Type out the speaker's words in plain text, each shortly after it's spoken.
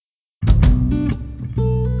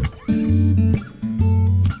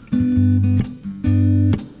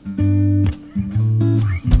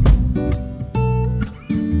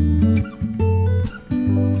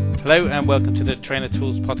Hello and welcome to the Trainer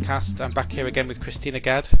Tools podcast. I'm back here again with Christina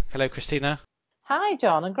Gadd. Hello, Christina. Hi,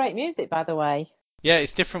 John, and great music, by the way. Yeah,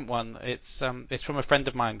 it's a different one. It's from a friend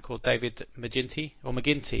of mine called David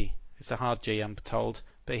McGinty. It's a hard G, I'm told,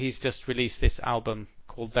 but he's just released this album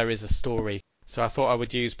called There Is a Story. So I thought I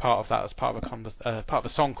would use part of that as part of a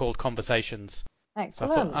song called Conversations.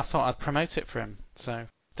 Excellent. So I thought I'd promote it for him. So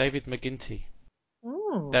David McGinty,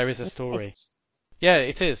 There Is a Story. Nice. Yeah,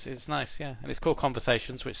 it is. It's nice, yeah. And it's called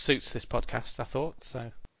Conversations, which suits this podcast, I thought.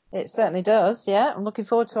 So It certainly does, yeah. I'm looking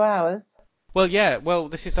forward to ours. Well, yeah. Well,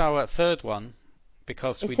 this is our third one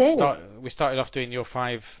because It is. we started off doing your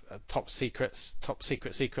five top secrets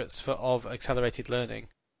of accelerated learning,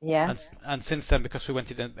 and Yes. and since then, because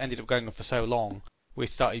ended up going on for so long, we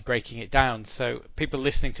started breaking it down. So people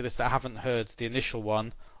listening to this that haven't heard the initial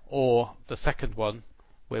one or the second one,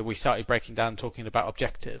 where we started breaking down talking about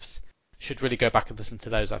objectives, should really go back and listen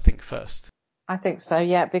to those, I think, first. I think so,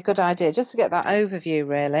 yeah. It'd be a good idea just to get that overview,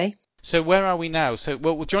 really. So where are we now? So,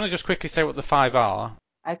 well, do you want to just quickly say what the five are?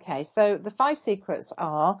 Okay, so the 5 secrets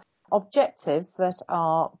are objectives that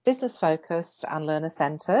are business focused and learner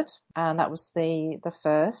centered. And that was the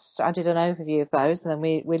first. I did an overview of those, and then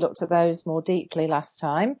we looked at those more deeply last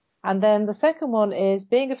time. And then the second one is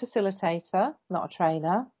being a facilitator, not a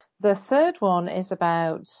trainer. The third one is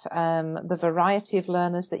about the variety of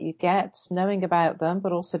learners that you get, knowing about them,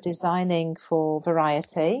 but also designing for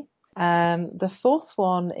variety. The fourth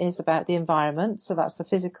one is about the environment. So that's the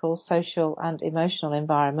physical, social and emotional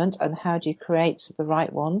environment, and how do you create the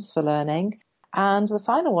right ones for learning. And the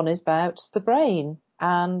final one is about the brain,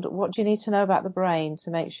 and what do you need to know about the brain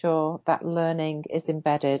to make sure that learning is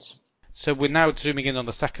embedded. So we're now zooming in on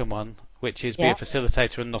the second one, which is be a Yeah.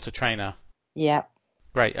 facilitator and not a trainer. Yeah.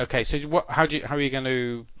 Great. Okay. So how are you going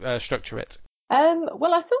to structure it?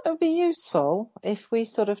 Well, I thought it would be useful if we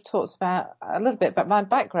sort of talked about a little bit about my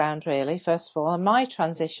background, really, first of all, and my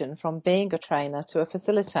transition from being a trainer to a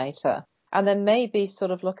facilitator, and then maybe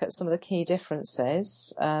sort of look at some of the key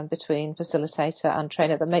differences between facilitator and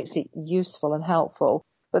trainer that makes it useful and helpful,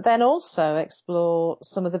 but then also explore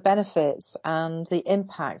some of the benefits and the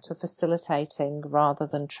impact of facilitating rather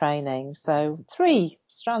than training. So 3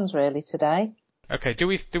 strands really today. Okay. Do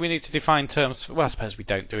we need to define terms? Well, I suppose we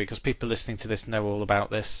don't, do we? Because people listening to this know all about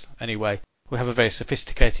this anyway. We have a very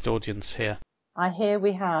sophisticated audience here. I hear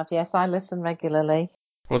we have. Yes, I listen regularly.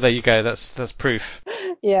 Well, there you go. That's proof.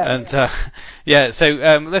 Yeah. And yeah,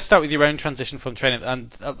 so let's start with your own transition from training,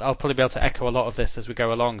 and I'll probably be able to echo a lot of this as we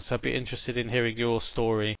go along. So I'd be interested in hearing your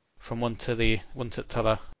story from one to the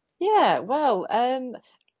other. Yeah, well,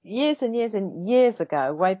 years and years and years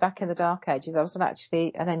ago, way back in the dark ages, I was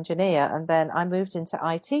actually an engineer, and then I moved into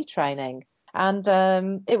IT training. And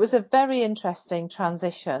it was a very interesting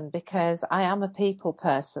transition because I am a people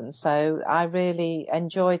person, so I really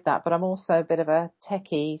enjoyed that. But I'm also a bit of a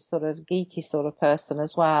techie, sort of geeky sort of person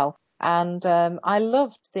as well. And I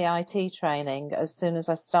loved the IT training as soon as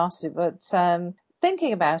I started it. But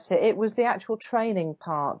thinking about it, it was the actual training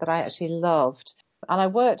part that I actually loved. And I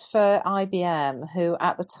worked for IBM, who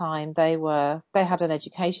at the time they had an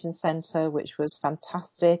education center, which was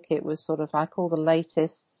fantastic. It was sort of like all the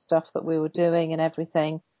latest stuff that we were doing and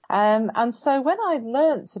everything. And so when I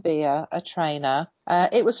learned to be a trainer,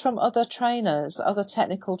 it was from other trainers, other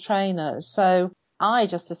technical trainers. So I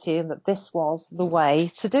just assumed that this was the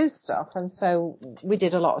way to do stuff. And so we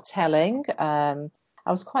did a lot of telling. I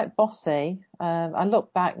was quite bossy. I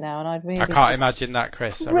look back now and I'd I really can't imagine that,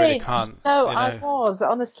 Chris. I really cringe. can't. No, You I know, was,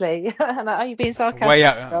 honestly. And are you being sarcastic?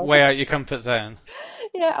 way out your comfort zone.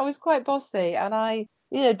 Yeah, I was quite bossy. And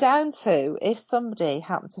down to if somebody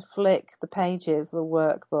happened to flick the pages of the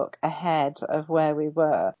workbook ahead of where we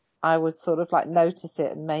were, I would sort of like notice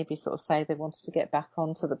it and maybe sort of say they wanted to get back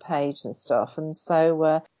onto the page and stuff. And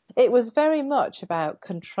so it was very much about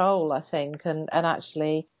control, I think, and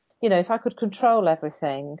actually, if I could control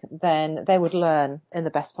everything, then they would learn in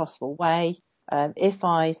the best possible way. If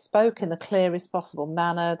I spoke in the clearest possible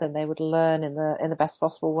manner, then they would learn in the best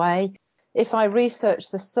possible way. If I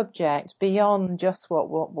researched the subject beyond just what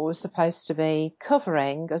was supposed to be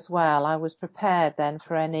covering as well, I was prepared then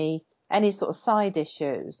for any sort of side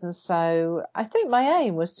issues. And so I think my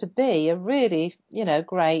aim was to be a really,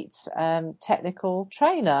 great technical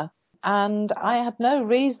trainer. And I had no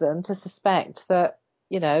reason to suspect that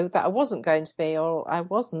that I wasn't going to be, or I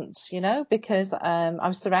wasn't, because I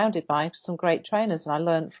was surrounded by some great trainers and I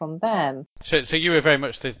learned from them. So you were very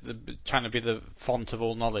much trying to be the font of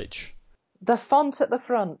all knowledge. The font at the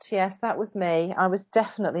front, yes, that was me. I was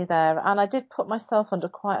definitely there. And I did put myself under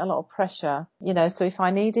quite a lot of pressure, so if I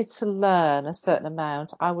needed to learn a certain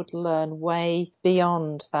amount, I would learn way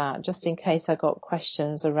beyond that, just in case I got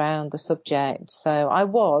questions around the subject. So I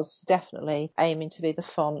was definitely aiming to be the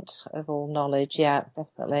font of all knowledge. Yeah,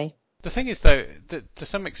 definitely. The thing is, though, that to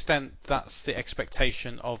some extent, that's the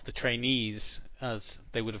expectation of the trainees, as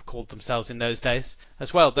they would have called themselves in those days,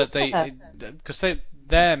 as well. That Yeah. because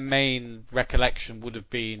their main recollection would have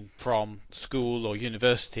been from school or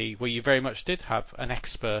university, where you very much did have an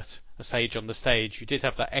expert, a sage on the stage. You did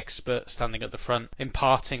have that expert standing at the front,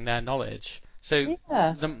 imparting their knowledge. So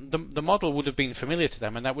Yeah. the model would have been familiar to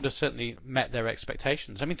them, and that would have certainly met their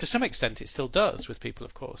expectations. I mean, to some extent, it still does with people,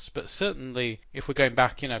 of course, but certainly if we're going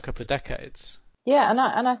back, a couple of decades. Yeah,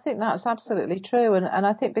 and I think that's absolutely true. And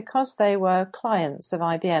I think because they were clients of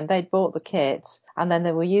IBM, they'd bought the kit and then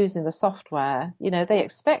they were using the software, they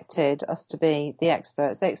expected us to be the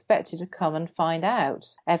experts. They expected to come and find out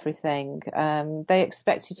everything. They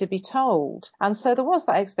expected to be told. And so there was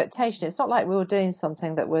that expectation. It's not like we were doing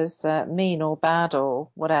something that was mean or bad or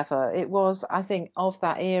whatever. It was, I think, of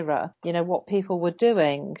that era, what people were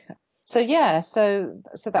doing. So yeah, so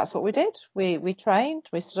that's what we did. We trained,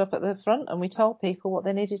 we stood up at the front and we told people what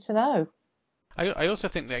they needed to know. I also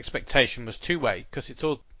think the expectation was two-way because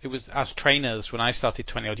it was as trainers when I started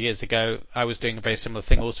 20 odd years ago. I was doing a very similar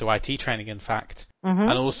thing, also IT training, in fact, and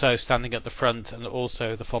Mhm. also standing at the front and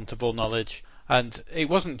also the font of all knowledge. And it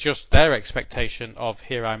wasn't just their expectation of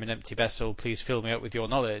here I'm an empty vessel, please fill me up with your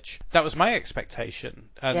knowledge. That was my expectation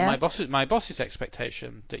and Yeah. my boss's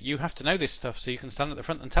expectation that you have to know this stuff so you can stand at the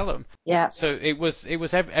front and tell them. Yeah. So it was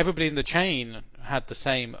everybody in the chain had the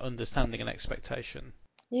same understanding and expectation.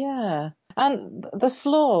 Yeah. And the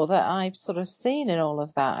flaw that I've sort of seen in all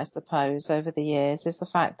of that, I suppose, over the years is the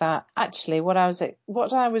fact that actually what I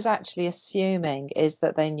was actually assuming is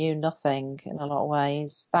that they knew nothing in a lot of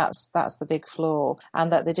ways. That's the big flaw,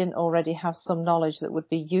 and that they didn't already have some knowledge that would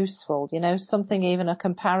be useful, something, even a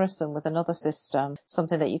comparison with another system,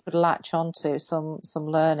 something that you could latch onto, some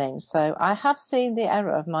learning. So I have seen the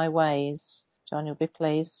error of my ways. John, you'll be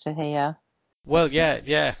pleased to hear. Well,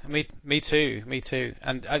 yeah, me too, me too.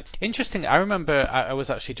 And interesting, I remember I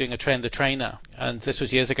was actually doing a train the trainer, and this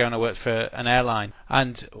was years ago, and I worked for an airline,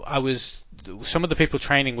 and some of the people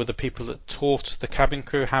training were the people that taught the cabin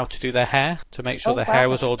crew how to do their hair to make sure Oh their hair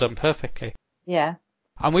wow. was all done perfectly. Yeah.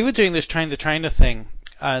 And we were doing this train the trainer thing,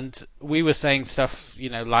 and we were saying stuff,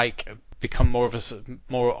 like become more of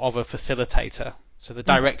a facilitator. So the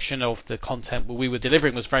Mhm. direction of the content we were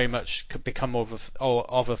delivering was very much could become more of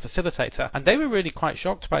a facilitator. And they were really quite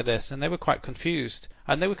shocked by this, and they were quite confused.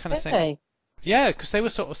 And they were kind of saying, Really? yeah, because they were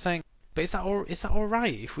sort of saying, but is that all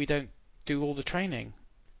right if we don't do all the training?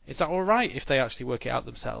 Is that all right if they actually work it out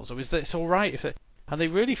themselves, or is that it's all right if they? And they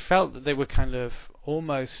really felt that they were kind of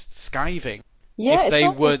almost skiving Yeah, if it's they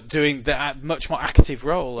weren't almost, doing the much more active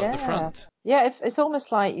role at the yeah. front. Yeah, it's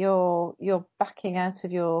almost like you're backing out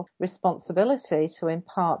of your responsibility to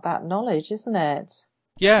impart that knowledge, isn't it?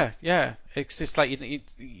 Yeah, yeah. It's just like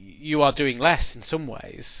you are doing less in some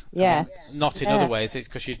ways, and then Yes. not in other Yeah. ways. It's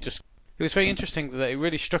because you just. It was very interesting that it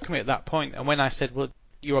really struck me at that point. And when I said, "Well,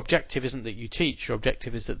 your objective isn't that you teach. Your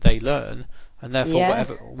objective is that they learn, and therefore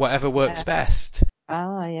Yes. whatever works Yeah. best."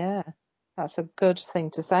 Ah, yeah. That's a good thing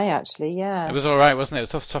to say, actually. It Yeah. was all right, wasn't it? It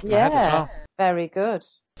was off the top of my head as Yeah. well. Very good.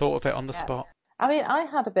 Thought of it on the Yeah. spot. I mean, I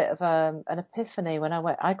had a bit of an epiphany when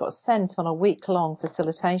I got sent on a week-long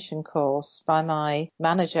facilitation course by my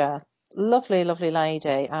manager. Lovely, lovely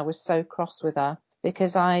lady. I was so cross with her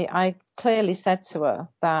because I clearly said to her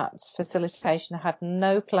that facilitation had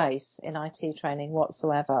no place in IT training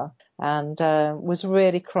whatsoever, and was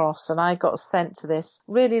really cross. And I got sent to this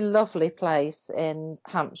really lovely place in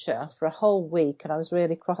Hampshire for a whole week, and I was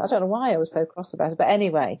really cross. I don't know why I was so cross about it, but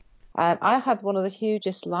anyway. I had one of the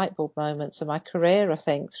hugest light bulb moments of my career, I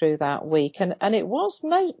think, through that week. And it was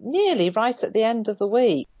nearly right at the end of the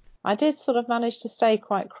week. I did sort of manage to stay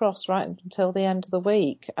quite cross right until the end of the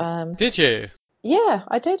week. Did you? Yeah,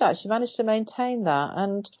 I did actually manage to maintain that.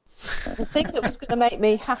 And the thing that was going to make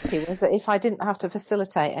me happy was that if I didn't have to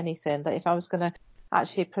facilitate anything, that if I was going to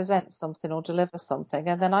actually present something or deliver something,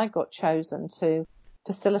 and then I got chosen to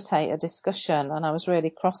facilitate a discussion, and I was really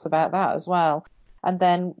cross about that as well. And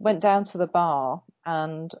then went down to the bar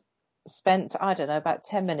and spent, I don't know, about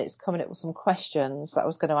 10 minutes coming up with some questions that I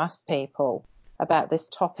was going to ask people about this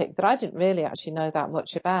topic that I didn't really actually know that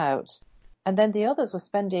much about. And then the others were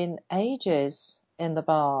spending ages in the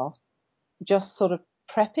bar, just sort of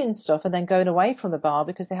prepping stuff and then going away from the bar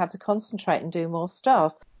because they had to concentrate and do more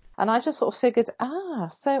stuff. And I just sort of figured,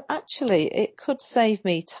 so actually it could save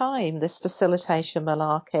me time, this facilitation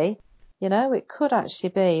malarkey. It could actually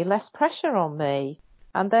be less pressure on me.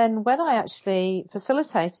 And then when I actually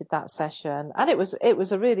facilitated that session, and it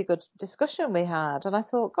was a really good discussion we had, and I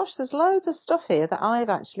thought, gosh, there's loads of stuff here that I've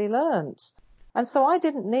actually learnt. And so I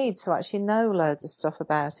didn't need to actually know loads of stuff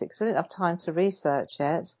about it because I didn't have time to research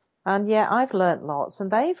it. And yeah, I've learnt lots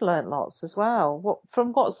and they've learnt lots as well,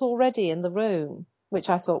 from what's already in the room, which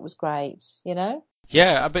I thought was great,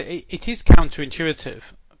 Yeah, but it is counterintuitive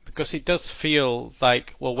because it does feel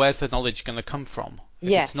like, well, where's the knowledge going to come from?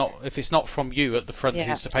 Yes. If it's not from you at the front Yeah.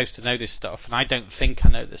 who's supposed to know this stuff, and I don't think I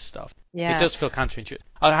know this stuff, it Yeah. does feel counterintuitive.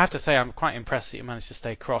 I have to say, I'm quite impressed that you managed to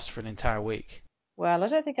stay cross for an entire week. Well, I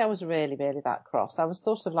don't think I was really, really that cross. I was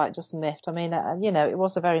sort of like just miffed. I mean, it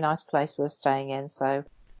was a very nice place we were staying in, so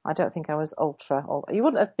I don't think I was ultra. You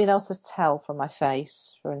wouldn't have been able to tell from my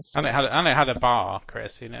face, for And instance. it had a bar,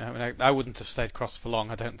 Chris. I mean, I wouldn't have stayed cross for long,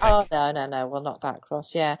 I don't Oh, think. no, no, no. Well, not that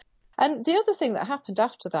cross, yeah. And the other thing that happened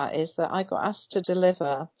after that is that I got asked to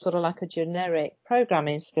deliver sort of like a generic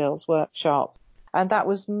programming skills workshop. And that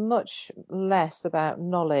was much less about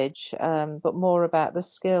knowledge, but more about the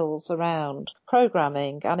skills around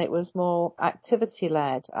programming. And it was more activity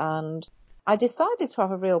led. And I decided to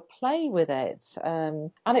have a real play with it.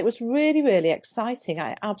 And it was really, really exciting.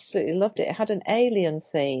 I absolutely loved it. It had an alien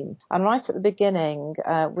theme. And right at the beginning,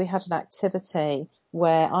 we had an activity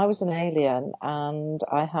where I was an alien and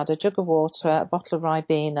I had a jug of water, a bottle of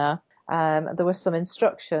Ribena. There were some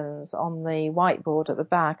instructions on the whiteboard at the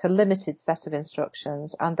back, a limited set of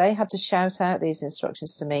instructions, and they had to shout out these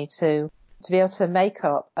instructions to me to be able to make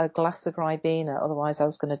up a glass of Ribena, otherwise I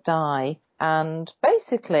was going to die. And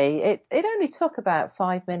basically, it only took about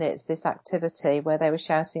 5 minutes, this activity where they were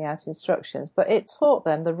shouting out instructions, but it taught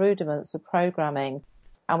them the rudiments of programming.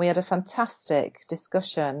 And we had a fantastic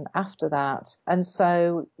discussion after that. And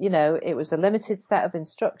so, it was a limited set of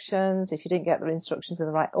instructions. If you didn't get the instructions in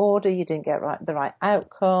the right order, you didn't get the right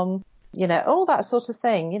outcome, all that sort of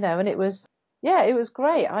thing, and it was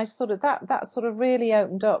great. I sort of that sort of really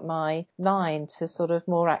opened up my mind to sort of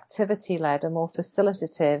more activity led, a more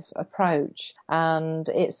facilitative approach. And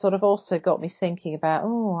it sort of also got me thinking about,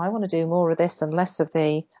 I want to do more of this and less of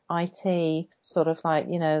the IT sort of like,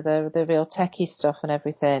 the real techie stuff and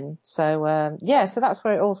everything. So, so that's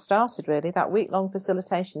where it all started really, that week-long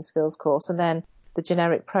facilitation skills course and then the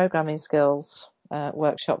generic programming skills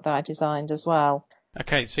workshop that I designed as well.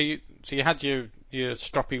 Okay, so you had your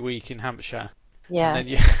stroppy week in Hampshire, and Yeah. then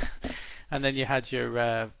you and then you had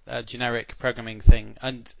your generic programming thing.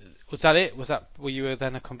 And was that it? Were you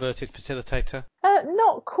then a converted facilitator?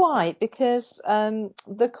 Not quite, because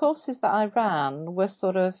the courses that I ran were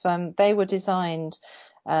sort of they were designed.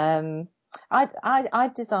 Um,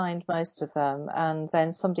 I designed most of them, and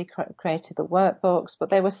then somebody created the workbooks, but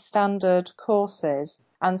they were standard courses.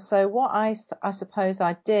 And so what I suppose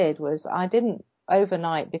I did was I didn't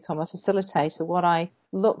overnight become a facilitator. What I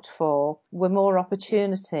looked for were more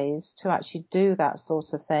opportunities to actually do that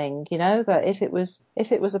sort of thing. That if it was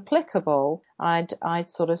applicable, I'd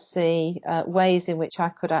sort of see ways in which I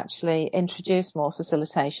could actually introduce more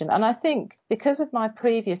facilitation. And I think because of my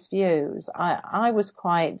previous views, I was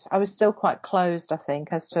still quite closed, I think,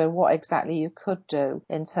 as to what exactly you could do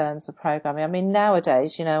in terms of programming. I mean,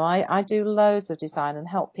 nowadays, I do loads of design and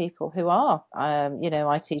help people who are,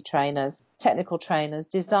 IT trainers, technical trainers,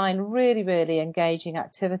 design really, really engaging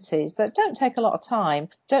activities that don't take a lot of time,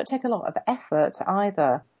 don't take a lot of effort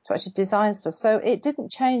either to actually design stuff. So it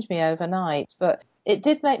didn't change me overnight, but it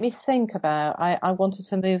did make me think about, I wanted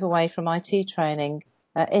to move away from IT training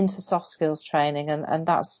into soft skills training, and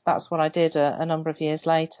that's what I did a number of years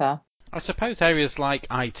later. I suppose areas like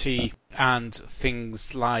IT and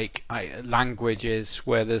things like languages,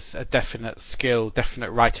 where there's a definite skill, definite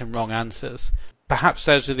right and wrong answers, perhaps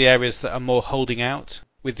those are the areas that are more holding out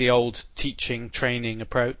with the old teaching training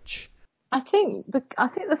approach. I think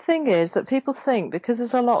the thing is that people think because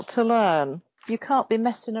there's a lot to learn, you can't be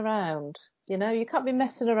messing around. You can't be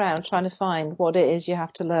messing around trying to find what it is you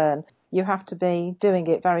have to learn. You have to be doing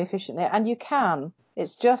it very efficiently, and you can.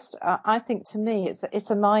 It's just, I think to me, it's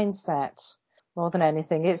a mindset more than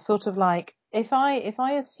anything. It's sort of like if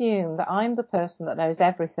I assume that I'm the person that knows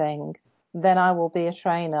everything, then I will be a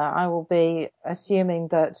trainer. I will be assuming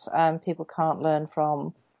that people can't learn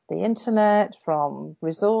from the internet, from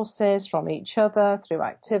resources, from each other, through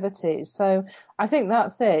activities. So I think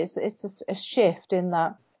that's it. It's a shift in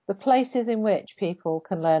that the places in which people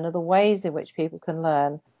can learn or the ways in which people can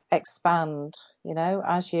learn expand,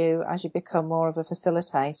 as you become more of a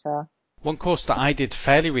facilitator. One course that I did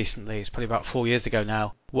fairly recently, it's probably about 4 years ago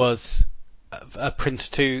now, was a Prince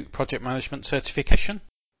 2 project management certification.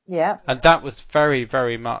 Yeah. And that was very,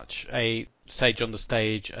 very much a sage on the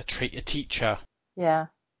stage, a teacher. Yeah.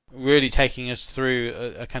 Really taking us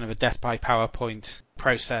through a kind of a death by PowerPoint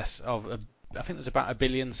process of, I think there's about 1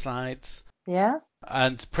 billion slides. Yeah.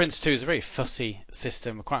 And Prince 2 is a very fussy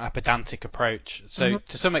system, quite a pedantic approach. So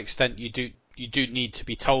to some extent, you do need to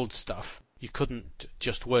be told stuff. You couldn't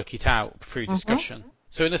just work it out through discussion.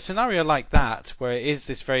 So in a scenario like that, where it is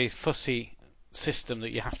this very fussy system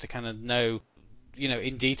that you have to kind of know,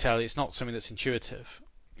 in detail, it's not something that's intuitive.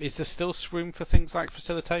 Is there still room for things like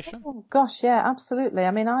facilitation? Oh gosh, yeah, absolutely.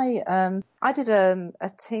 I mean, I did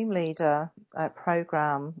a team leader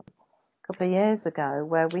program a couple of years ago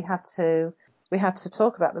where we had to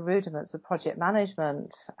talk about the rudiments of project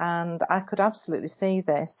management, and I could absolutely see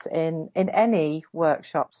this in any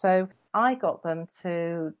workshop. So I got them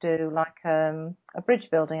to do like a bridge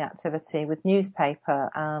building activity with newspaper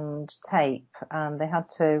and tape, and they had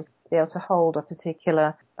to be able to hold a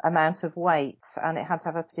particular amount of weight, and it had to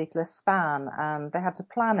have a particular span, and they had to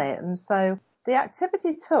plan it. And so the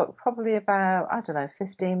activity took probably about,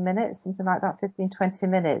 15 minutes, something like that, 15, 20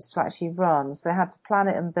 minutes to actually run. So they had to plan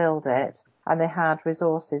it and build it, and they had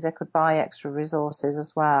resources. They could buy extra resources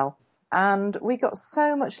as well. And we got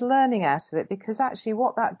so much learning out of it because actually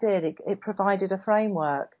what that did, it provided a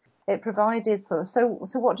framework. It provided so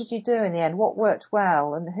what did you do in the end? What worked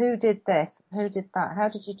well? And who did this? Who did that? How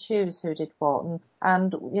did you choose who did what?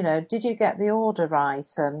 And did you get the order right?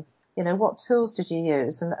 And, what tools did you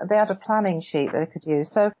use? And they had a planning sheet they could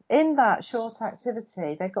use. So in that short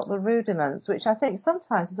activity, they got the rudiments, which I think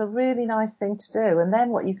sometimes is a really nice thing to do. And then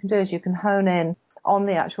what you can do is you can hone in on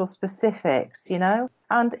the actual specifics,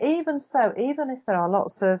 And even so, even if there are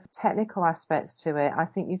lots of technical aspects to it, I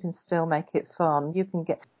think you can still make it fun. You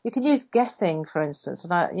can use guessing, for instance.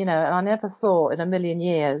 And I never thought in a million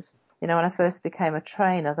years, when I first became a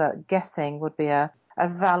trainer, that guessing would be a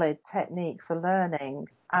valid technique for learning.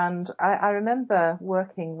 And I remember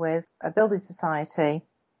working with a building society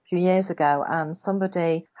few years ago, and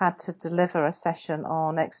somebody had to deliver a session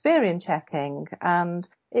on experience checking, and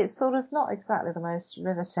it's sort of not exactly the most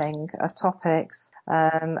riveting of topics.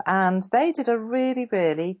 And they did a really,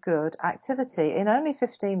 really good activity in only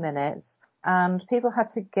 15 minutes, and people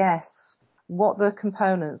had to guess what the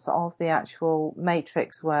components of the actual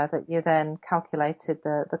matrix were that you then calculated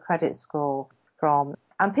the credit score from.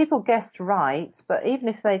 And people guessed right, but even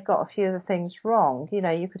if they'd got a few of the things wrong,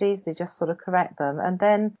 you could easily just sort of correct them. And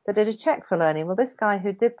then they did a check for learning. Well, this guy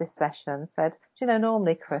who did this session said,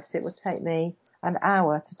 normally, Chris, it would take me an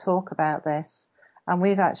hour to talk about this. And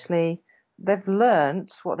they've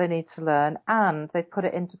learnt what they need to learn, and they've put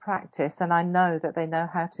it into practice. And I know that they know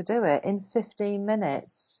how to do it in 15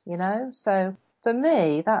 minutes, So for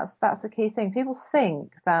me, that's the key thing. People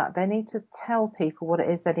think that they need to tell people what it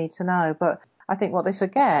is they need to know, but I think what they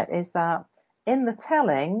forget is that in the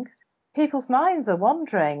telling, people's minds are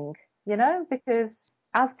wandering, because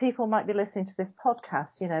as people might be listening to this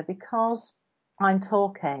podcast, because I'm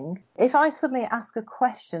talking, if I suddenly ask a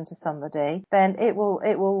question to somebody, then it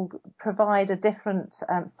will provide a different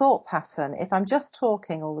thought pattern. If I'm just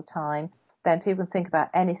talking all the time, then people can think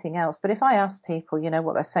about anything else. But if I ask people,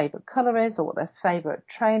 what their favourite colour is or what their favourite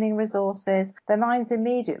training resource is, their minds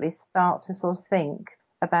immediately start to sort of think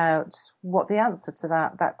about what the answer to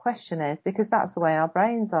that question is, because that's the way our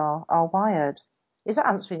brains are wired. Is that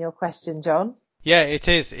answering your question, John? Yeah, it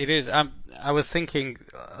is. It is. I was thinking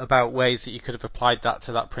about ways that you could have applied that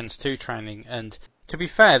to that Prince 2 training, and to be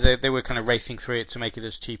fair, they were kind of racing through it to make it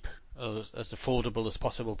as cheap, as affordable as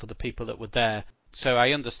possible for the people that were there. So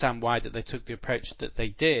I understand why that they took the approach that they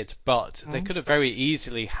did, but they could have very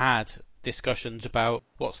easily had discussions about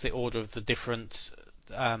what's the order of the different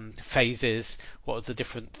phases, what are the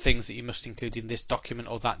different things that you must include in this document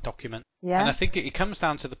or that document. Yeah. And I think it comes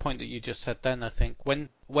down to the point that you just said then. I think when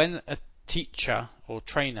a teacher or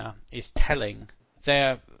trainer is telling,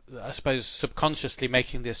 they're, I suppose, subconsciously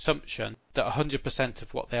making the assumption that 100%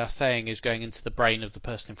 of what they are saying is going into the brain of the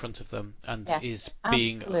person in front of them and Yes, is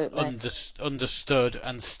being understood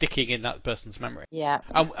and sticking in that person's memory. Yeah.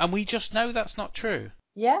 And we just know that's not true.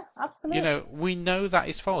 Yeah, absolutely. We know that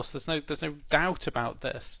is false. There's no doubt about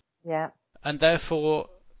this. Yeah. And therefore,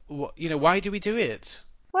 why do we do it?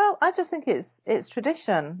 Well, I just think it's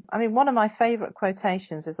tradition. I mean, one of my favourite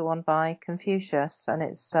quotations is the one by Confucius, and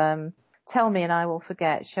it's tell me and I will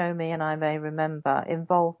forget, show me and I may remember,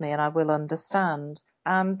 involve me and I will understand.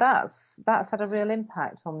 And that's had a real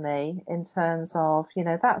impact on me in terms of,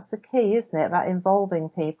 that's the key, isn't it? About involving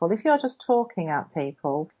people. If you're just talking at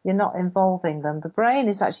people, you're not involving them. The brain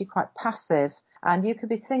is actually quite passive. and you could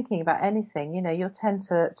be thinking about anything, you'll tend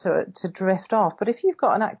to drift off. But if you've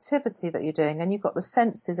got an activity that you're doing and you've got the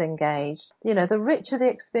senses engaged, the richer the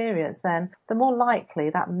experience, then the more likely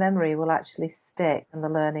that memory will actually stick and the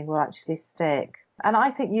learning will actually stick. And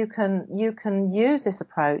I think you can use this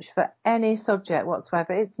approach for any subject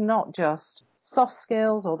whatsoever. It's not just soft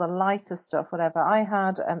skills or the lighter stuff, whatever. I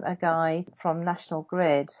had a guy from National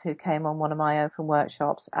Grid who came on one of my open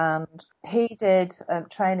workshops, and he did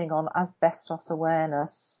training on asbestos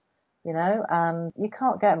awareness, and you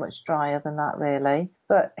can't get much drier than that, really.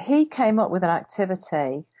 But he came up with an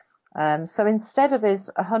activity. So instead of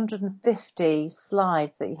his 150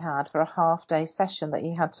 slides that he had for a half-day session that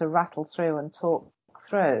he had to rattle through and talk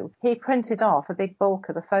through, he printed off a big bulk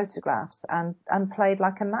of the photographs and played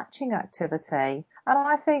like a matching activity. And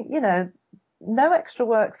I think, no extra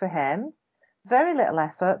work for him, very little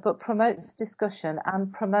effort, but promotes discussion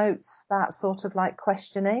and promotes that sort of like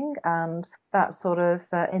questioning and that sort of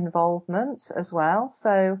involvement as well.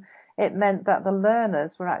 So it meant that the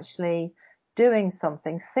learners were actually doing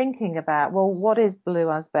something, thinking about, well, what is blue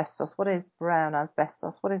asbestos? What is brown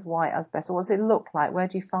asbestos? What is white asbestos? What does it look like? Where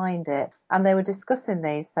do you find it? And they were discussing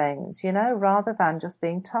these things, rather than just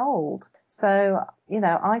being told. So,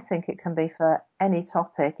 I think it can be for any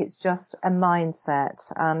topic. It's just a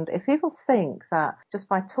mindset. And if people think that just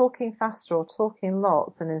by talking faster or talking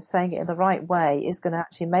lots and in saying it in the right way is going to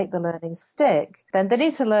actually make the learning stick, then they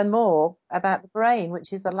need to learn more about the brain,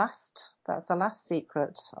 which is the last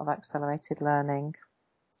secret of accelerated learning.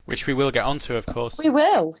 Which we will get onto, of course. We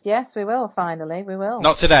will. Yes, we will. Finally, we will.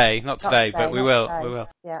 Not today, but we will. Today. We will.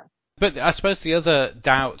 Yeah. But I suppose the other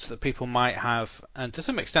doubt that people might have, and to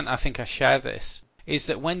some extent I think I share this, is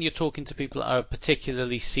that when you're talking to people that are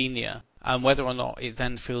particularly senior, and whether or not it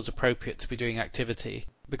then feels appropriate to be doing activity,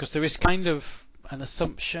 because there is kind of an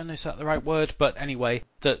assumption, is that the right word? But anyway,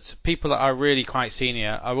 that people that are really quite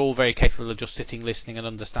senior are all very capable of just sitting, listening and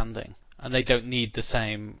understanding, and they don't need the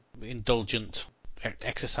same indulgent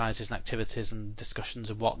exercises and activities and discussions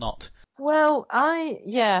and whatnot. Well, I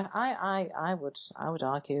would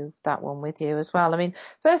argue that one with you as well. I mean,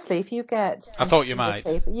 firstly, if you get I thought you might.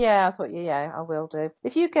 People, I will do.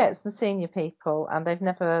 If you get some senior people and they've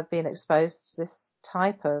never been exposed to this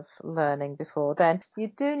type of learning before, then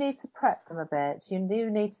you do need to prep them a bit. You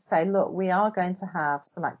do need to say, look, we are going to have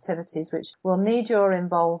some activities which will need your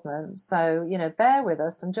involvement. So, bear with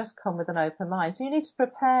us and just come with an open mind. So you need to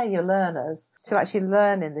prepare your learners to actually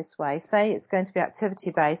learn in this way. Say it's going to be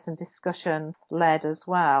activity based and discussion led as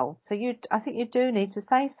well. So I think you do need to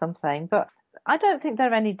say something, but I don't think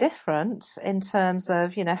they're any different in terms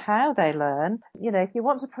of, how they learn. If you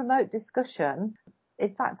want to promote discussion,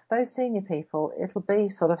 in fact, those senior people, it'll be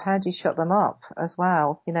sort of how do you shut them up as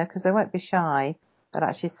well, because they won't be shy at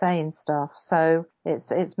actually saying stuff. So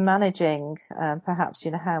it's managing, perhaps,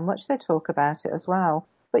 how much they talk about it as well.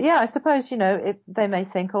 But yeah, I suppose, they may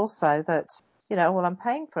think also that, well, I'm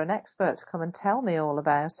paying for an expert to come and tell me all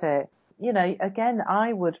about it. Again,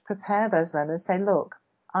 I would prepare those learners, say, look,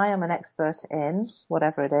 I am an expert in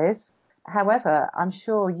whatever it is. However, I'm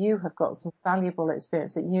sure you have got some valuable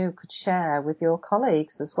experience that you could share with your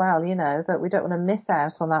colleagues as well, that we don't want to miss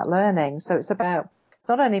out on that learning. So it's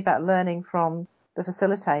not only about learning from the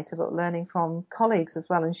facilitator, but learning from colleagues as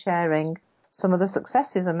well and sharing some of the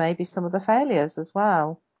successes and maybe some of the failures as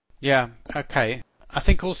well. Yeah, okay. I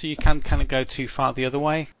think also you can kind of go too far the other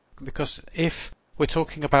way, because if we're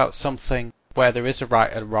talking about something where there is a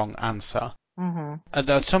right and wrong answer, and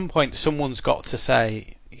at some point someone's got to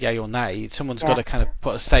say yay or nay, someone's got to kind of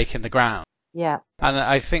put a stake in the ground. Yeah. And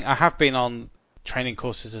I think I have been on training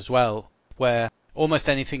courses as well, where almost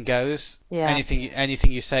anything goes. Yeah.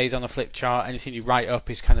 Anything you say is on a flip chart, anything you write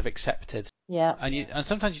up is kind of accepted. Yeah. And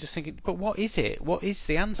sometimes you just think, but what is it? What is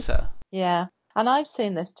the answer? Yeah. And I've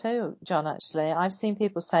seen this too, John, actually. I've seen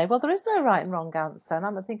people say, well, there is no right and wrong answer. And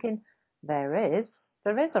I'm thinking, there is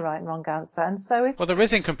a right and wrong answer. And so if... Well, there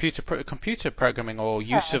is in computer programming or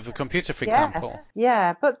use of a computer, for example.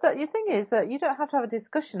 Yeah. But the thing is that you don't have to have a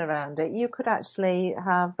discussion around it. You could actually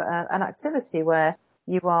have an activity where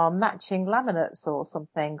you are matching laminates or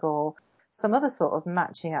something, or some other sort of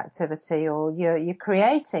matching activity, or you're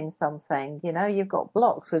creating something, you've got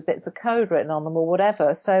blocks with bits of code written on them or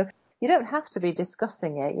whatever. So you don't have to be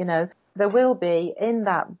discussing it. There will be in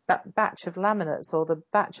that batch of laminates or the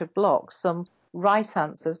batch of blocks some right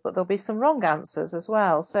answers, but there'll be some wrong answers as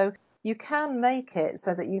well. So you can make it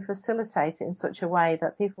so that you facilitate it in such a way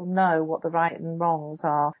that people know what the right and wrongs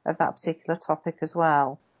are of that particular topic as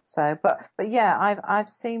well. So, but yeah, I've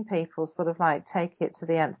seen people sort of like take it to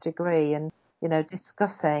the nth degree and,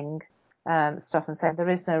 discussing stuff and saying there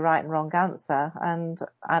is no right and wrong answer. And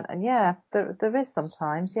yeah, there is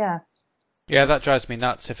sometimes, yeah. Yeah, that drives me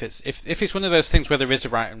nuts if it's one of those things where there is a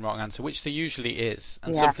right and wrong answer, which there usually is,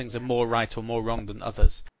 and Yeah. some things are more right or more wrong than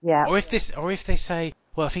others. Yeah. Or if they say,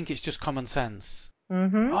 well, I think it's just common sense.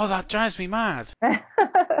 Mm-hmm. Oh, that drives me mad. Do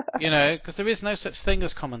Because there is no such thing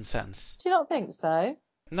as common sense. you not think so?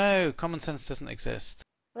 No, common sense doesn't exist.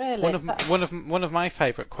 Really? One of my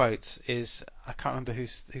favourite quotes is, I can't remember who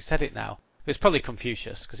said it now. It's probably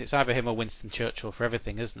Confucius, because it's either him or Winston Churchill for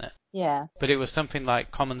everything, isn't it? Yeah. But it was something like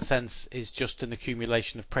common sense is just an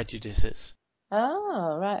accumulation of prejudices.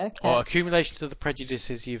 Oh, right, okay. Or accumulation of the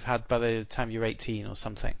prejudices you've had by the time you're 18 or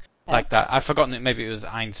something. Yeah. Like that. I've forgotten it, maybe it was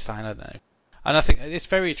Einstein, I don't know. And I think it's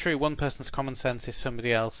very true. One person's common sense is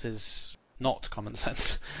somebody else's not common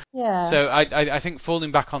sense. Yeah. So I think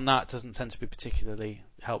falling back on that doesn't tend to be particularly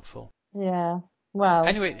helpful. Yeah. Well,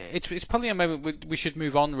 Anyway, it's probably a moment we should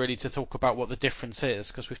move on really to talk about what the difference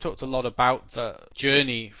is, because we've talked a lot about the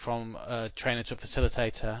journey from a trainer to a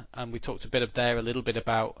facilitator, and we talked a little bit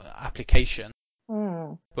about application.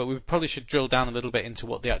 But we probably should drill down a little bit into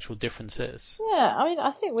what the actual difference is. yeah, I mean,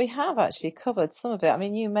 I think we have actually covered some of it. I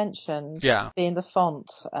mean, you mentioned being the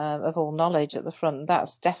font of all knowledge at the front.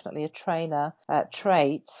 That's definitely a trainer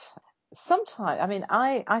trait. Sometimes, I mean,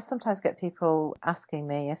 I sometimes get people asking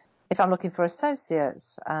me if I'm looking for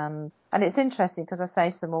associates, and it's interesting because I say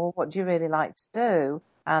to them, well, what do you really like to do?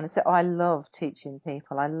 And they say, oh, I love teaching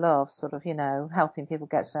people. I love sort of, helping people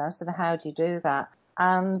get to know. I said, how do you do that?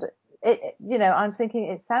 And I'm thinking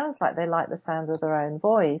it sounds like they like the sound of their own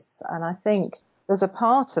voice. And I think there's a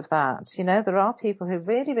part of that. There are people who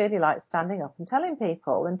really, really like standing up and telling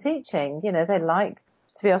people and teaching. They like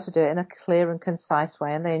to be able to do it in a clear and concise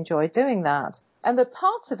way, and they enjoy doing that. And the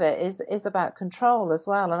part of it is about control as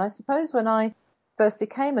well. And I suppose when I first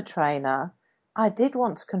became a trainer, I did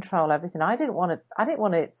want to control everything. I didn't want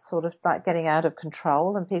it sort of like getting out of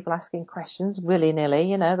control and people asking questions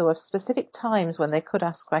willy-nilly. There were specific times when they could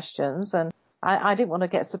ask questions, and I didn't want to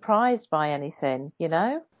get surprised by anything,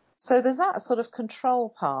 So there's that sort of control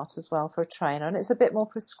part as well for a trainer, and it's a bit more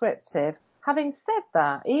prescriptive. Having said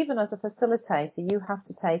that, even as a facilitator, you have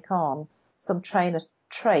to take on some trainer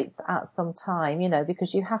traits at some time,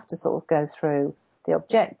 because you have to sort of go through the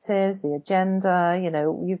objectives, the agenda,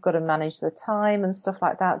 you've got to manage the time and stuff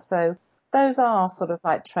like that. So those are sort of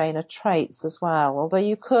like trainer traits as well. Although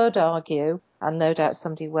you could argue, and no doubt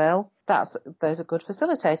somebody will, those are good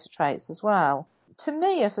facilitator traits as well. To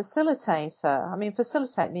me, a facilitator, I mean,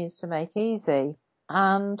 facilitate means to make easy.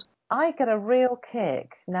 And I get a real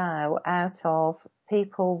kick now out of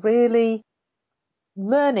people really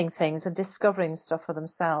learning things and discovering stuff for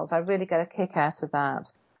themselves. I really get a kick out of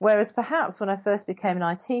that. Whereas perhaps when I first became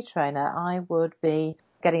an IT trainer, I would be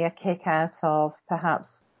getting a kick out of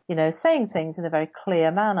perhaps, saying things in a very clear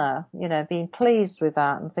manner, being pleased with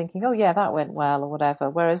that and thinking, oh yeah, that went well or whatever.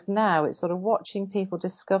 Whereas now it's sort of watching people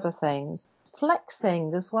discover things,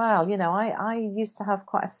 flexing as well. I used to have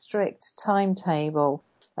quite a strict timetable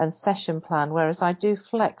and session plan, whereas I do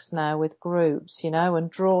flex now with groups, and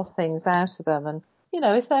draw things out of them. And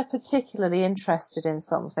if they're particularly interested in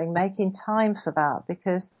something, making time for that,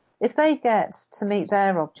 because if they get to meet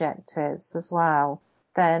their objectives as well,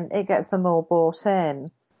 then it gets them all bought in.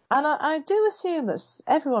 And I do assume that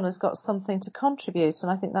everyone has got something to contribute, and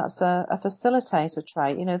I think that's a facilitator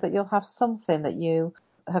trait, that you'll have something that you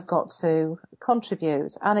have got to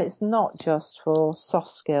contribute, and it's not just for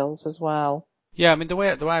soft skills as well. Yeah, I mean, the way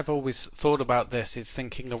I've always thought about this is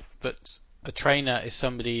thinking that a trainer is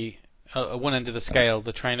somebody. At one end of the scale,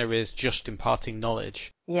 the trainer is just imparting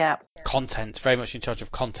knowledge. Yeah. Content, very much in charge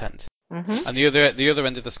of content. Mm-hmm. And the other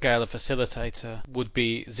end of the scale, a facilitator would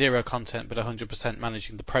be zero content but 100%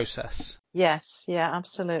 managing the process. Yes, yeah,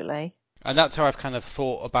 absolutely. And that's how I've kind of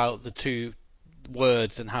thought about the two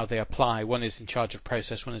words and how they apply. One is in charge of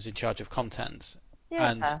process, one is in charge of content.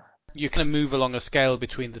 Yeah. And you kind of move along a scale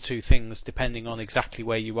between the two things depending on exactly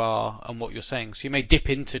where you are and what you're saying. So you may dip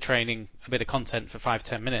into training a bit of content for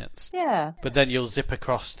 5-10 minutes. Yeah. But then you'll zip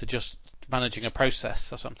across to just managing a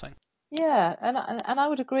process or something. Yeah, and I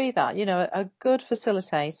would agree that, a good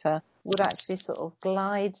facilitator would actually sort of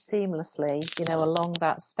glide seamlessly, along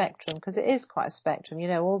that spectrum, because it is quite a spectrum,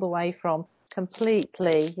 all the way from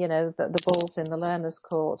completely, the ball's in the learner's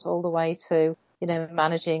court, all the way to,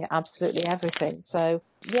 managing absolutely everything. So,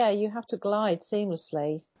 yeah, you have to glide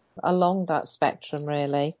seamlessly along that spectrum,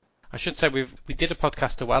 really. I should say we did a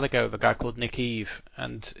podcast a while ago with a guy called Nick Eve,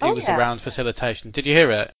 and he was around facilitation. Did you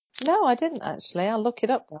hear it? No, I didn't actually. I'll look it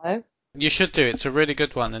up though. You should do. It's a really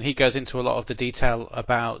good one, and he goes into a lot of the detail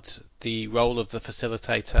about the role of the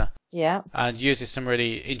facilitator Yeah. and uses some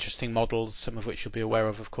really interesting models, some of which you'll be aware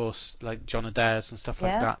of course, like John Adair's and stuff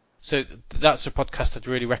like Yeah. that. So that's a podcast I'd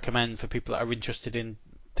really recommend for people that are interested in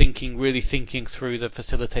really thinking through the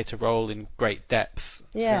facilitator role in great depth.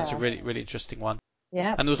 So I think that's a Yeah. really, really interesting one.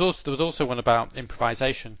 Yeah. And there was also one about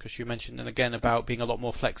improvisation, because you mentioned, and again, about being a lot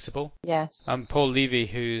more flexible. Yes. Paul Levy,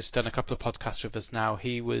 who's done a couple of podcasts with us now,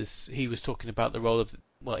 he was talking about the role of,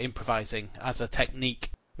 well, improvising as a technique,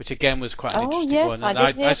 which again was quite an Oh, interesting yes, one. I And did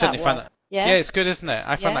I hear that certainly found one. that, yeah, Yeah. it's good, isn't it?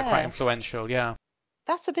 I found that quite Yeah. influential. Yeah.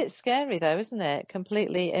 That's a bit scary though, isn't it?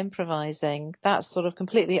 Completely improvising. That's sort of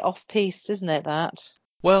completely off-piste, isn't it, that?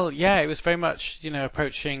 Well, yeah, it was very much,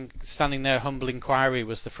 approaching, standing there, humble inquiry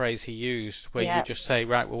was the phrase he used, where you Yeah. just say,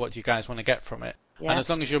 right, well, what do you guys want to get from it? And Yeah. as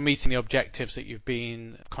long as you're meeting the objectives that you've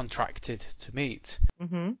been contracted to meet,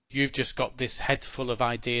 Mhm. you've just got this head full of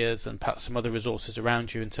ideas and perhaps some other resources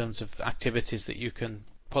around you in terms of activities that you can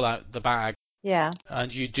pull out the bag. Yeah.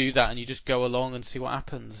 And you do that and you just go along and see what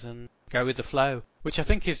happens and go with the flow, which I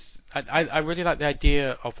think is, I really like the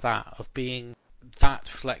idea of that, of being that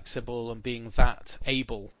flexible and being that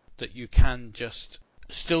able that you can just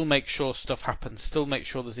still make sure stuff happens, still make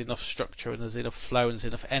sure there's enough structure and there's enough flow and there's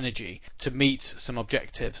enough energy to meet some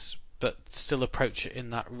objectives, but still approach it in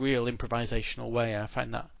that real improvisational way. I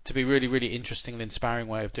find that to be really, really interesting and inspiring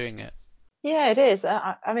way of doing it. Yeah, it is.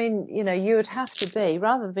 I mean, you would have to be,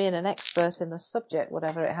 rather than being an expert in the subject,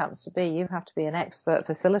 whatever it happens to be, you have to be an expert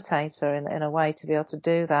facilitator in a way to be able to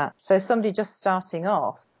do that. So somebody just starting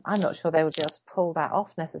off, I'm not sure they would be able to pull that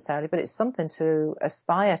off necessarily, but it's something to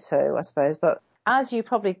aspire to, I suppose. But as you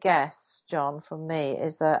probably guess, John, from me,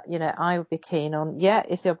 is that, I would be keen on, yeah,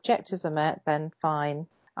 if the objectives are met, then fine.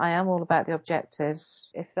 I am all about the objectives.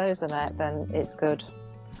 If those are met, then it's good.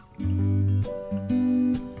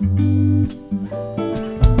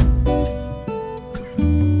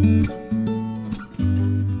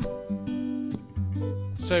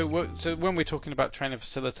 So when we're talking about trainer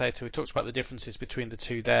facilitator, we talked about the differences between the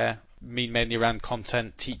two there, mainly around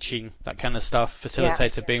content, teaching, that kind of stuff. Yeah.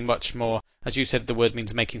 Facilitator being much more, as you said, the word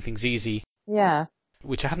means making things easy, Yeah.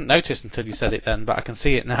 which I hadn't noticed until you said it then, but I can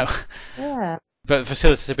see it now. Yeah. But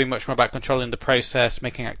facilitator being much more about controlling the process,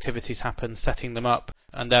 making activities happen, setting them up,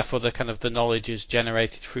 and therefore the knowledge is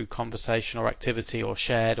generated through conversation or activity or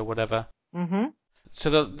shared or whatever. Mhm. So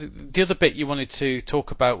the other bit you wanted to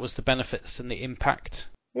talk about was the benefits and the impact,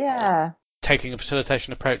 Yeah. taking a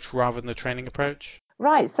facilitation approach rather than the training approach.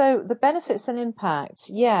 Right. So the benefits and impact.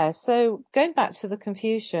 Yeah. So going back to the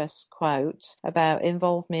Confucius quote about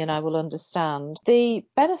involve me and I will understand, the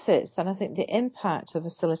benefits and I think the impact of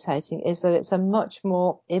facilitating is that it's a much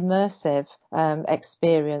more immersive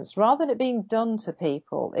experience. Rather than it being done to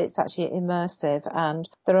people, it's actually immersive, and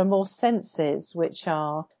there are more senses which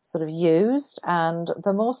are sort of used, and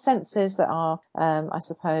the more senses that are, I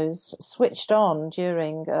suppose, switched on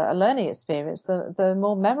during a learning experience, the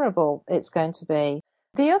more memorable it's going to be.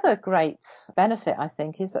 The other great benefit, I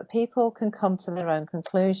think, is that people can come to their own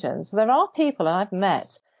conclusions. There are people, and I've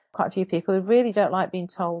met quite a few people who really don't like being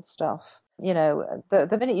told stuff.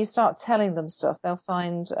 The minute you start telling them stuff, they'll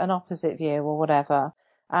find an opposite view or whatever.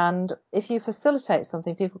 And if you facilitate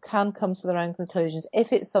something, people can come to their own conclusions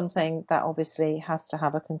if it's something that obviously has to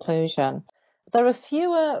have a conclusion. There are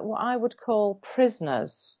fewer what I would call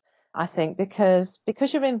prisoners, I think, because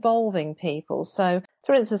you're involving people. So,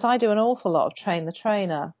 for instance, I do an awful lot of train the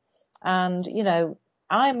trainer, and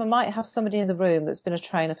I might have somebody in the room that's been a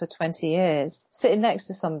trainer for 20 years sitting next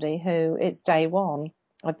to somebody who it's day one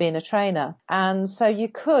of being a trainer. And so you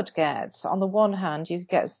could get, on the one hand, you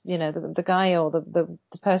get, the guy or the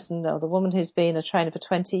person or the woman who's been a trainer for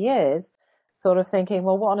 20 years sort of thinking,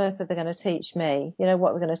 well, what on earth are they going to teach me?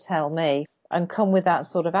 What are they going to tell me? And come with that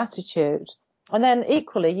sort of attitude. And then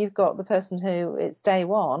equally, you've got the person who it's day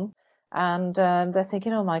one, and they're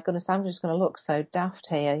thinking, oh my goodness, I'm just going to look so daft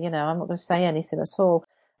here. I'm not going to say anything at all.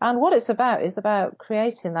 And what it's about is about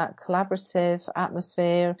creating that collaborative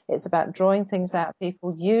atmosphere. It's about drawing things out of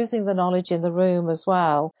people, using the knowledge in the room as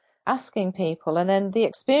well, asking people, and then the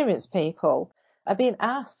experienced people are being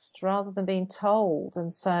asked rather than being told.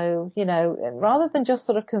 And so, rather than just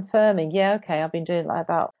sort of confirming, yeah, okay, I've been doing it like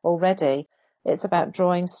that already, it's about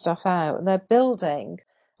drawing stuff out. And they're building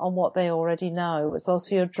on what they already know. So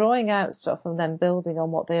you're drawing out stuff and then building on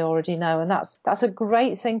what they already know. And that's a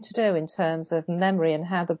great thing to do in terms of memory and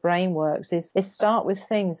how the brain works, is start with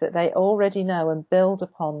things that they already know and build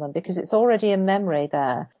upon them, because it's already in memory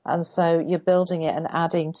there. And so you're building it and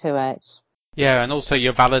adding to it. Yeah, and also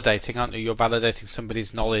you're validating, aren't you? You're validating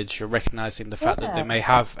somebody's knowledge. You're recognizing the fact that they Yeah. may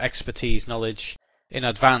have expertise, knowledge in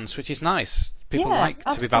advance, which is nice. People Yeah, like to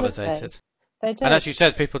be absolutely. validated. They do. And as you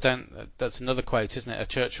said, people don't. That's another quote, isn't it? A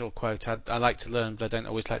Churchill quote. I like to learn, but I don't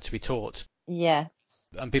always like to be taught. Yes.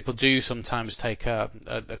 And people do sometimes take a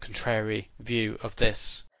contrary view of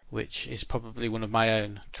this, which is probably one of my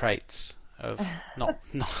own traits of not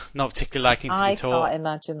particularly liking to be I can't taught.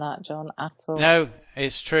 imagine that, John, at all. No,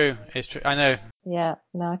 it's true. It's true. I know. Yeah,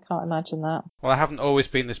 no, I can't imagine that. Well, I haven't always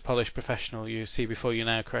been this polished professional you see before you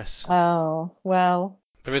now, Chris. Oh, well,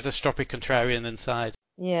 There is a stroppy contrarian inside,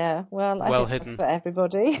 yeah, well, I well think that's hidden. for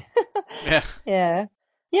everybody. Yeah. Yeah.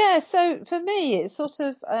 Yeah, so for me, it's sort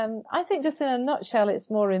of, I think just in a nutshell, it's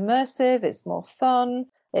more immersive, it's more fun,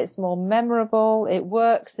 it's more memorable, it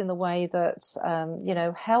works in the way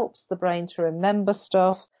that, helps the brain to remember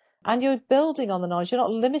stuff, and you're building on the knowledge. You're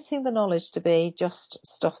not limiting the knowledge to be just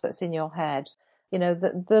stuff that's in your head.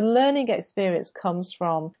 The learning experience comes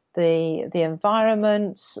from the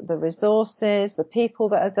environment, the resources, the people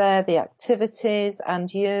that are there, the activities,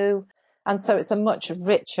 and you. And so it's a much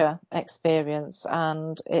richer experience,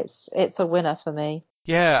 and it's a winner for me.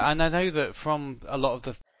 Yeah, and I know that from a lot of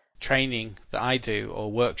the training that I do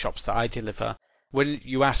or workshops that I deliver, when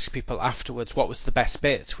you ask people afterwards what was the best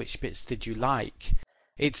bit, which bits did you like,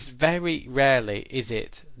 it's very rarely is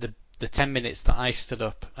it the 10 minutes that I stood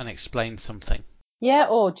up and explained something. Yeah,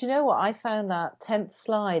 or do you know what? I found that 10th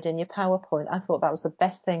slide in your PowerPoint. I thought that was the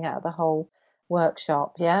best thing out of the whole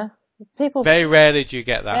workshop. Yeah. People Very rarely do you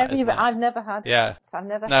get that, isn't it? I've never had Yeah. that. I've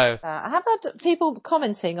never had No. that. I have had people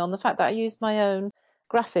commenting on the fact that I used my own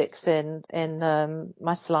graphics in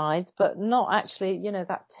my slides, but not actually,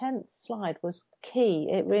 that 10th slide was key.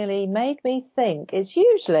 It really made me think. It's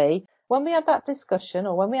usually when we had that discussion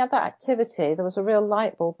or when we had that activity, there was a real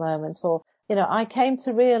light bulb moment, or I came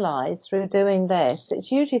to realize through doing this.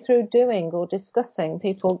 It's usually through doing or discussing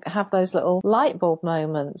people have those little light bulb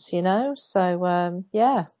moments, So,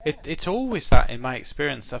 yeah. It's always that in my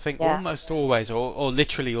experience. I think Yeah. almost always, or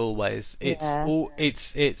literally always, Yeah.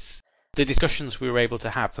 it's the discussions we were able to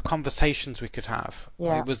have, the conversations we could have.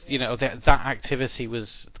 Yeah. It was, that activity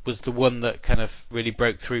was the one that kind of really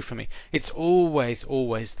broke through for me. It's always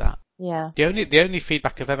that. Yeah. The only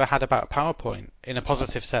feedback I've ever had about PowerPoint in a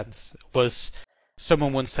positive sense was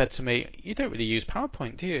someone once said to me, "You don't really use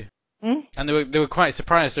PowerPoint, do you?" Mm? And they were quite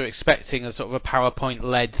surprised. They were expecting a sort of a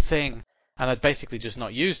PowerPoint-led thing, and I'd basically just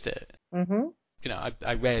not used it. Mhm.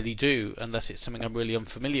 I rarely do unless it's something I'm really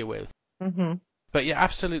unfamiliar with. Mhm. But yeah,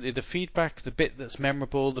 absolutely. The feedback, the bit that's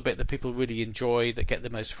memorable, the bit that people really enjoy, that get the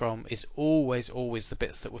most from, is always the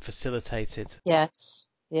bits that were facilitated. Yes.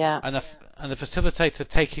 Yeah. And the facilitator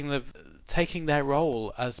taking their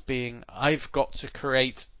role as being, I've got to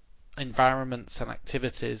create environments and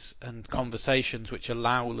activities and conversations which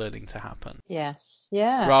allow learning to happen, Yes.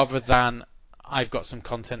 Yeah. rather than I've got some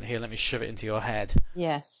content here, let me shove it into your head.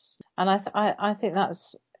 Yes. And I think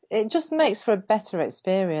it just makes for a better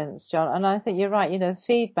experience, John. And I think you're right.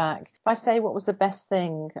 Feedback. If I say what was the best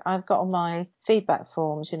thing, I've got on my feedback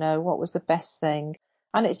forms, what was the best thing.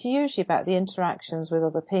 And it's usually about the interactions with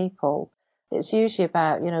other people. It's usually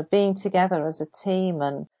about, being together as a team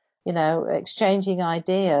and, exchanging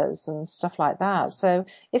ideas and stuff like that. So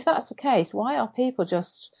if that's the case, why are people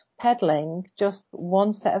just peddling just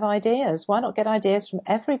one set of ideas? Why not get ideas from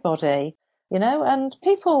everybody? And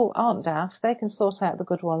people aren't daft. They can sort out the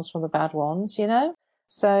good ones from the bad ones.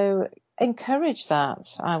 So encourage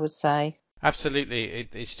that, I would say. Absolutely,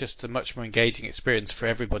 it's just a much more engaging experience for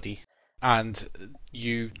everybody, and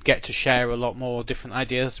you get to share a lot more different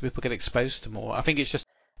ideas. People get exposed to more. I think it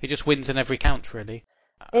just wins in every count, really.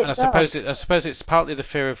 And It does. I suppose it's partly the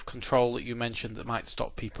fear of control that you mentioned that might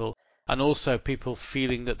stop people, and also people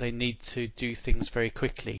feeling that they need to do things very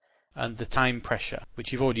quickly, and the time pressure,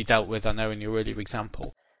 which you've already dealt with, I know, in your earlier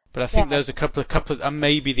example. But I think Yeah. there's a couple of, and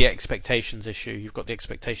maybe the expectations issue. You've got the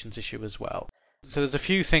expectations issue as well. So there's a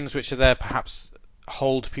few things which are there perhaps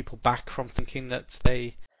hold people back from thinking that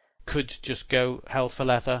they could just go hell for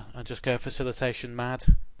leather and just go facilitation mad.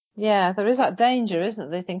 Yeah, there is that danger,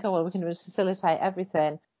 isn't there? They think, oh, well, we can facilitate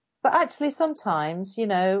everything. But actually, sometimes,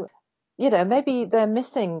 maybe they're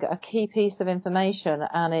missing a key piece of information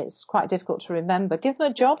and it's quite difficult to remember. Give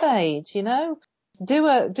them a job aid. Do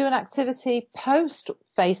an activity post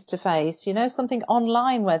face to face, something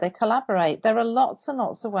online where they collaborate. There are lots and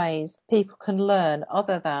lots of ways people can learn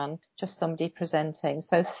other than just somebody presenting.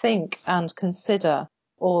 So think and consider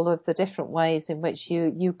all of the different ways in which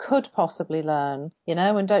you could possibly learn,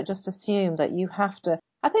 and don't just assume that you have to.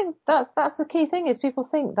 I think that's the key thing is people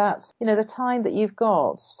think that, the time that you've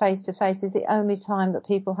got face to face is the only time that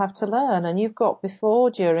people have to learn, and you've got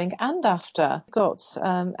before, during and after. You've got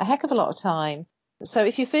a heck of a lot of time. So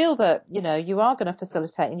if you feel that, you are going to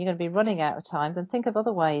facilitate and you're going to be running out of time, then think of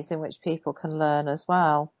other ways in which people can learn as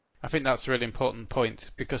well. I think that's a really important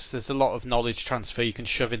point, because there's a lot of knowledge transfer you can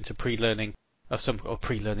shove into pre-learning or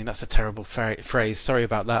pre-learning, that's a terrible phrase, sorry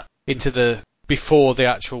about that, before the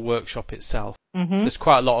actual workshop itself. Mm-hmm. There's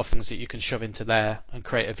quite a lot of things that you can shove into there and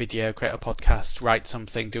create a video, create a podcast, write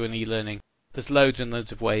something, do an e-learning. There's loads and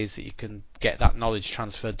loads of ways that you can get that knowledge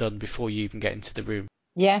transfer done before you even get into the room.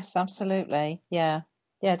 Yes, absolutely. Yeah,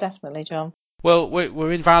 definitely, John. Well,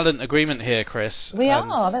 we're in violent agreement here, Chris. We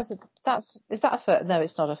are. Is that a first? No,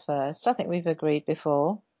 it's not a first. I think we've agreed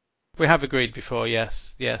before. We have agreed before,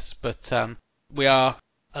 yes, but we are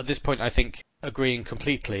at this point, I think, agreeing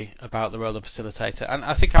completely about the role of facilitator. And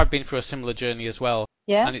I think I've been through a similar journey as well.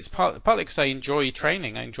 Yeah. And it's partly because I enjoy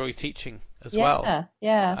training, I enjoy teaching as well.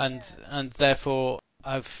 Yeah. And therefore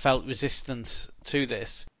I've felt resistance to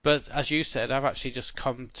this. But as you said, I've actually just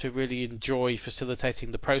come to really enjoy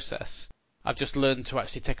facilitating the process. I've just learned to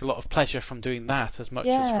actually take a lot of pleasure from doing that as much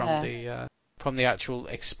as from the actual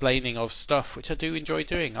explaining of stuff, which I do enjoy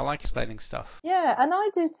doing. I like explaining stuff. Yeah, and I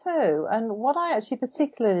do too. And what I actually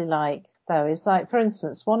particularly like, though, is like, for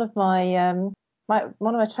instance, one of my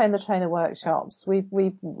train the trainer workshops, we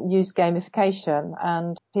use gamification,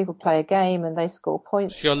 and people play a game and they score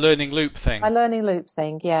points. So your learning loop thing. My learning loop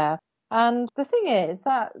thing, yeah. And the thing is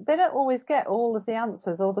that they don't always get all of the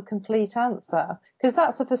answers or the complete answer, because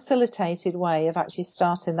that's a facilitated way of actually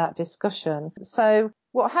starting that discussion. So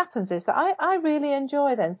what happens is that I really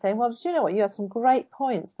enjoy then saying, well, do you know what? You have some great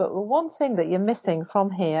points, but the one thing that you're missing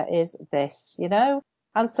from here is this,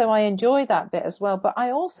 And so I enjoy that bit as well. But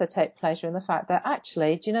I also take pleasure in the fact that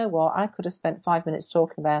actually, do you know what? I could have spent 5 minutes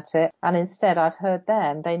talking about it. And instead I've heard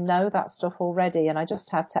them. They know that stuff already. And I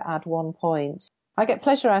just had to add one point. I get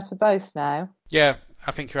pleasure out of both now. Yeah,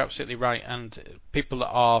 I think you're absolutely right. And people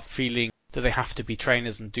that are feeling that they have to be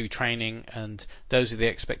trainers and do training, and those are the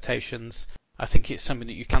expectations, I think it's something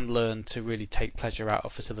that you can learn to really take pleasure out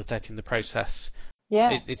of facilitating the process.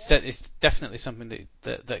 Yes. It's definitely something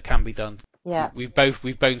that can be done. Yeah. We've both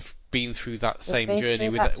been through that same journey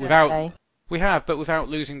without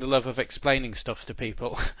losing the love of explaining stuff to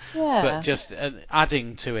people. Yeah. But just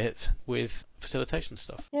adding to it with facilitation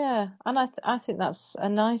stuff. Yeah, and I think that's a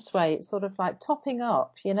nice way. It's sort of like topping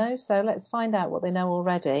up, So let's find out what they know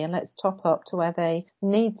already, and let's top up to where they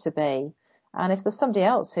need to be. And if there's somebody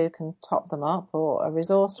else who can top them up, or a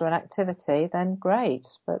resource or an activity, then great.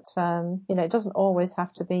 But it doesn't always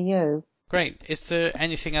have to be you. Great. Is there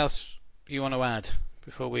anything else you want to add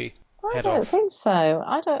before we head off? I don't think so.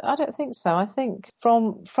 I don't think so. I think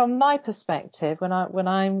from my perspective, when I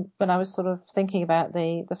was sort of thinking about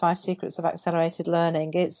the 5 secrets of accelerated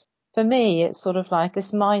learning, for me, it's sort of like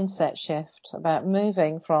this mindset shift about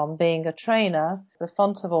moving from being a trainer, the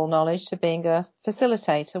font of all knowledge, to being a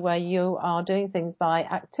facilitator, where you are doing things by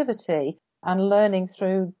activity and learning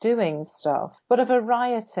through doing stuff, but a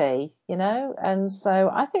variety, And so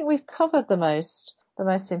I think we've covered the most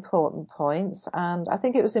important points, and I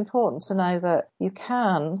think it was important to know that you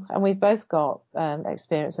can, and we've both got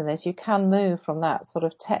experience in this, you can move from that sort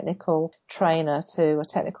of technical trainer to a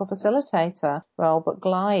technical facilitator role, but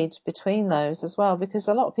glide between those as well, because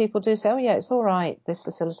a lot of people do say, oh yeah, it's all right, this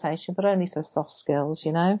facilitation, but only for soft skills,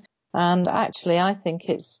 And actually, I think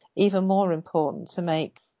it's even more important to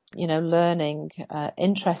make learning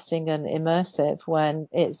interesting and immersive when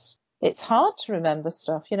it's hard to remember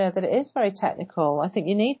stuff, that it is very technical. I think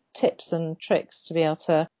you need tips and tricks to be able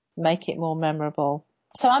to make it more memorable.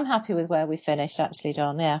 So I'm happy with where we finished, actually,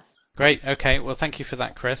 John. Yeah. Great. Okay. Well, thank you for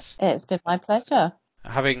that, Chris. It's been my pleasure.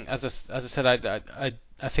 Having, as I said, I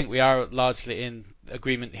think we are largely in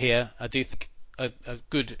agreement here. I do think a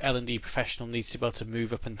good L&D professional needs to be able to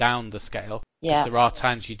move up and down the scale. Yeah. Because there are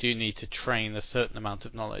times you do need to train a certain amount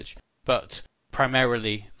of knowledge, but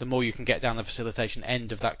primarily, the more you can get down the facilitation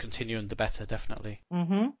end of that continuum, the better, definitely.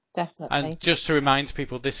 Definitely. And just to remind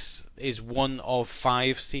people, this is one of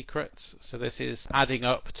 5 secrets. So this is adding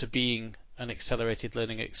up to being an accelerated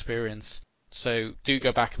learning experience. So do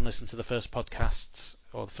go back and listen to the first podcasts,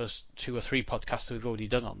 or the first 2 or 3 podcasts that we've already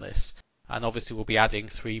done on this. And obviously we'll be adding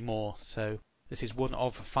 3 more. So this is one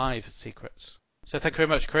of 5 secrets. So thank you very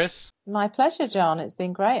much, Chris. My pleasure, John. It's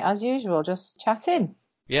been great, as usual, just chatting.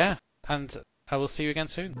 Yeah, and I will see you again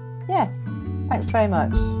soon. Yes, thanks very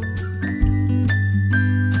much.